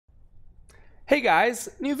Hey guys,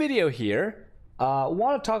 new video here.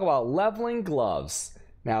 Want to talk about leveling gloves.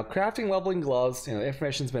 Now, crafting leveling gloves,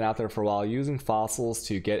 information's been out there for a while, using fossils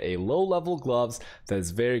to get a low-level gloves that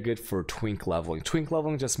is very good for twink leveling. Twink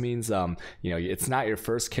leveling just means, it's not your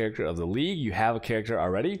first character of the league. You have a character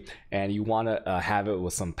already, and you want to have it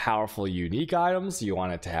with some powerful, unique items. You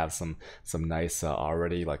want it to have some nice,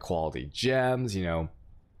 already like quality gems,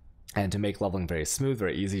 and to make leveling very smooth,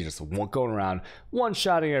 very easy, just going around,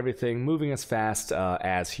 one-shotting everything, moving as fast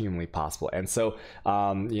as humanly possible. And so,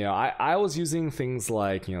 I was using things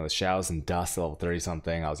like, the Shadows and Dust at level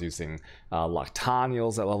 30-something. I was using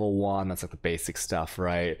Loctanials at level 1. That's like the basic stuff,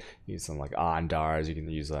 right? Use some like Ondars. You can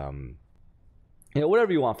use,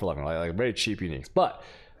 whatever you want for leveling, like very cheap uniques. But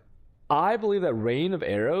I believe that Rain of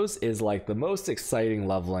Arrows is like the most exciting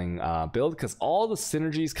leveling build because all the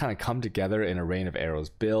synergies kind of come together in a Rain of Arrows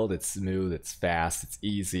build. It's smooth, it's fast, it's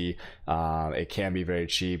easy. It can be very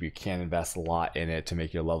cheap. You can invest a lot in it to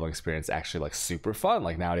make your leveling experience actually like super fun.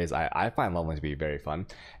 Like nowadays, I find leveling to be very fun.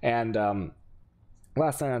 And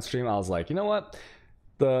last night on stream, I was like, you know what?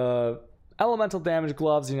 The elemental damage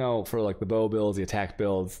gloves, for like the bow builds, the attack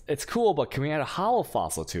builds, it's cool, but can we add a hollow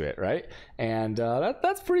fossil to it, right? And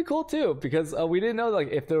that's pretty cool too, because we didn't know like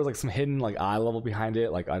if there was like some hidden like eye level behind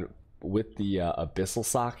it, like with the abyssal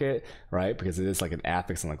socket, right? Because it is like an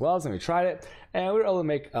affix on the gloves, and we tried it, and we were able to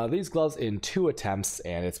make these gloves in 2 attempts,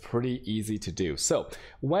 and it's pretty easy to do. So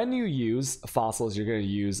when you use fossils, you're going to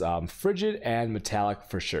use frigid and metallic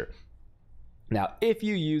for sure. Now, if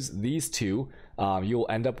you use these two, you will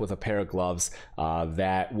end up with a pair of gloves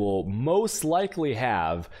that will most likely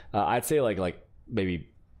have, I'd say like maybe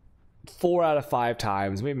 4 out of 5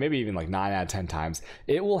 times, maybe even like 9 out of 10 times,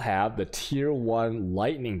 it will have the tier 1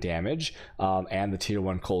 lightning damage and the tier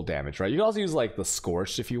 1 cold damage, right? You can also use like the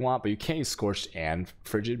scorched if you want, but you can't use scorched and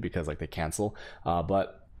frigid because like they cancel.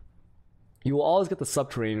 But you will always get the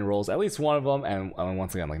subterranean rolls, at least one of them, and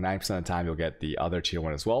once again, like 90% of the time, you'll get the other tier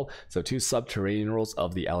 1 as well. So 2 subterranean rolls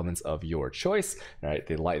of the elements of your choice. Right,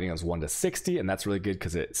 the lightning is 1 to 60, and that's really good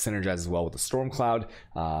because it synergizes well with the storm cloud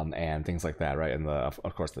and things like that, right? And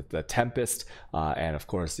of course the tempest, and of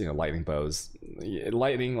course lightning bows.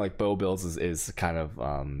 Lightning like bow builds is kind of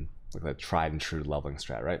like a tried and true leveling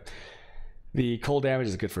strat, right? The cold damage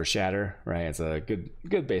is good for shatter, right? It's a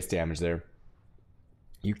good base damage there.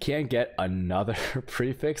 You can get another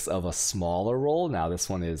prefix of a smaller roll. Now this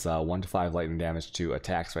one is 1 to 5 lightning damage to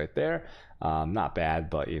attacks right there. Not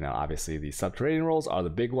bad, but obviously the subterranean rolls are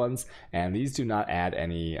the big ones, and these do not add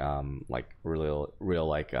any like real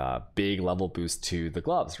like big level boost to the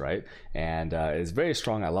gloves, right? And it's very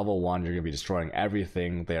strong at level 1. You're gonna be destroying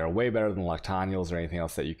everything. They are way better than Loctanials or anything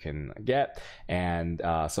else that you can get. And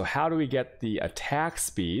so how do we get the attack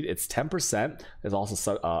speed? It's 10%. There's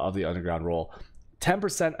also of the underground roll.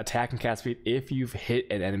 10% attack and cast speed if you've hit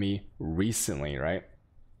an enemy recently, right?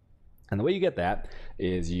 And the way you get that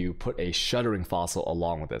is you put a shuddering fossil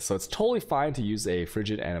along with it. So it's totally fine to use a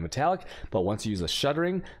frigid and a metallic, but once you use a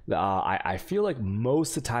shuddering, I feel like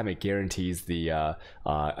most of the time it guarantees the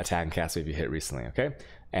attack and cast speed if you hit recently, okay?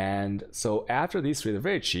 And so after these 3, they're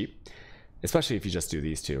very cheap, especially if you just do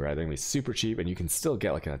these 2, right? They're gonna be super cheap, and you can still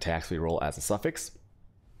get like an attack speed roll as a suffix.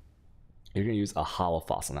 You're going to use a hollow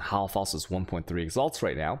fossil. Now, hollow fossil is 1.3 exalts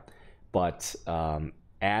right now, but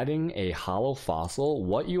adding a hollow fossil,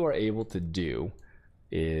 what you are able to do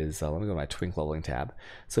is, let me go to my twink leveling tab.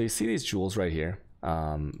 So you see these jewels right here.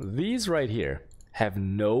 These right here have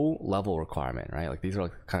no level requirement, right? Like these are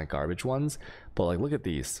like kind of garbage ones, but like look at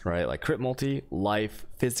these, right? Like crit multi, life,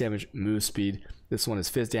 fizz damage, move speed. This one is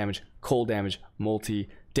fizz damage, cold damage, multi,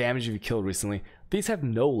 damage if you killed recently. These have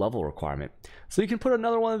no level requirement. So you can put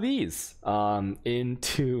another one of these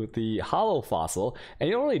into the hollow fossil, and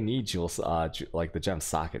you don't really need jewels like the gem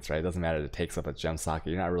sockets, right? It doesn't matter, it takes up a gem socket.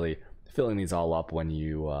 You're not really filling these all up when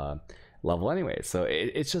you level anyway. So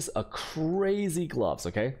it's just a crazy gloves,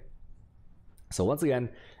 okay? So once again,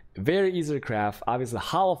 very easy to craft. Obviously, the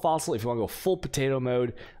hollow fossil, if you want to go full potato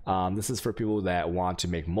mode, this is for people that want to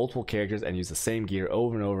make multiple characters and use the same gear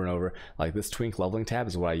over and over and over. Like this twink leveling tab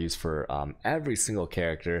is what I use for every single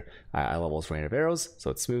character. I level this Rain of Arrows,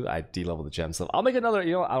 so it's smooth. I de-level the gem stuff. I'll make another, I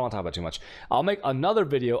don't want to talk about too much. I'll make another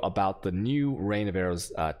video about the new Rain of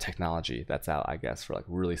Arrows technology that's out, I guess, for like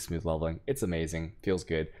really smooth leveling. It's amazing, feels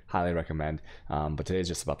good, highly recommend. But today's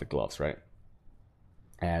just about the gloves, right?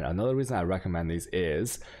 And another reason I recommend these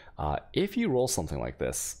is if you roll something like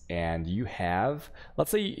this and you have,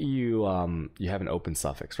 let's say you have an open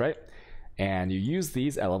suffix, right? And you use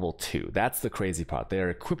these at level 2. That's the crazy part.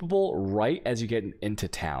 They're equipable right as you get into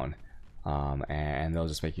town, and they'll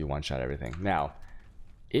just make you one-shot everything. Now,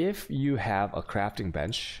 if you have a crafting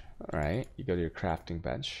bench, all right, you go to your crafting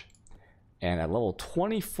bench, and at level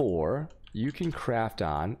 24, you can craft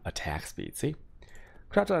on attack speed. See?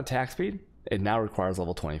 Craft on attack speed, it now requires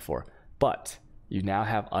level 24. But you now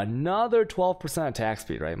have another 12% attack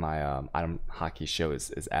speed, right? My item hotkey show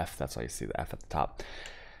is F. That's why you see the F at the top.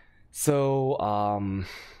 So,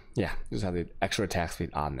 yeah, you just have the extra attack speed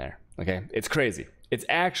on there. Okay? It's crazy. It's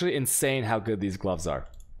actually insane how good these gloves are.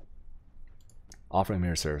 Offering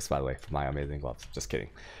mirror service, by the way, for my amazing gloves. Just kidding.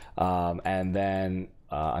 And then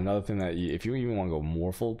another thing that if you even want to go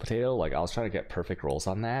more full potato, like I was trying to get perfect rolls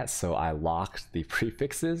on that, so I locked the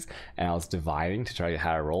prefixes and I was dividing to try to get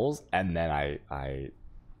higher rolls, and then I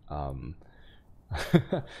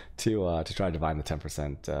to try to divide the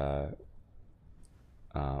 10%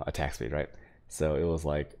 attack speed, right? So it was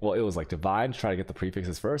like, well, it was like divide to try to get the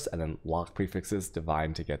prefixes first, and then lock prefixes,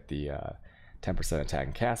 divide to get the 10% attack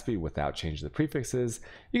and cast speed without changing the prefixes.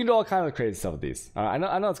 You can do all kind of crazy stuff with these. I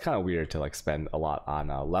know it's kind of weird to like spend a lot on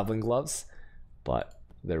leveling gloves, but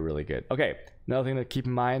they're really good. Okay, another thing to keep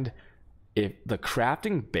in mind, if the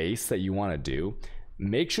crafting base that you want to do,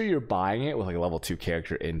 make sure you're buying it with like a level 2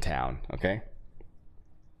 character in town, okay?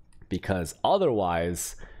 Because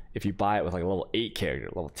otherwise, if you buy it with like a level 8 character,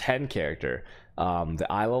 level 10 character, the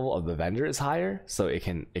eye level of the vendor is higher, so it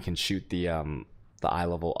can shoot the eye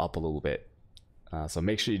level up a little bit. So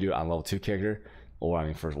make sure you do it on level 2 character, or I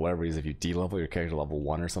mean, for whatever reason, if you de-level your character level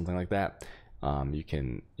 1 or something like that, you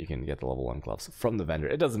can get the level 1 gloves from the vendor.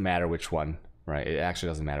 It doesn't matter which one, right? It actually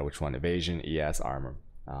doesn't matter which one: evasion, ES, armor.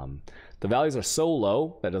 The values are so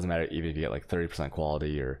low that it doesn't matter even if you get like 30%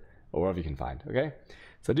 quality or whatever you can find. Okay,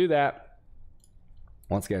 so do that.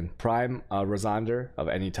 Once again, prime Rosonder of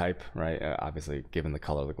any type, right? Obviously, given the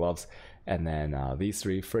color of the gloves. And then these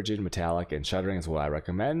three, frigid, metallic, and shuddering is what I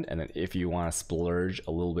recommend. And then if you want to splurge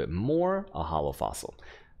a little bit more, a hollow fossil.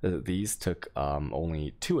 These took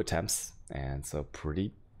only 2 attempts, and so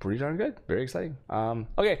pretty darn good. Very exciting.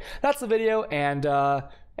 Okay, that's the video. And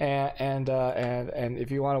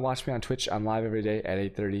if you want to watch me on Twitch, I'm live every day at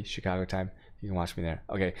 8:30 Chicago time. You can watch me there.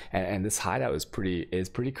 Okay, and this hideout is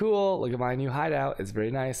pretty cool. Look at my new hideout. It's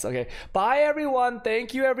very nice. Okay, bye everyone.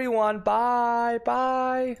 Thank you everyone.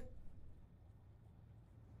 Bye.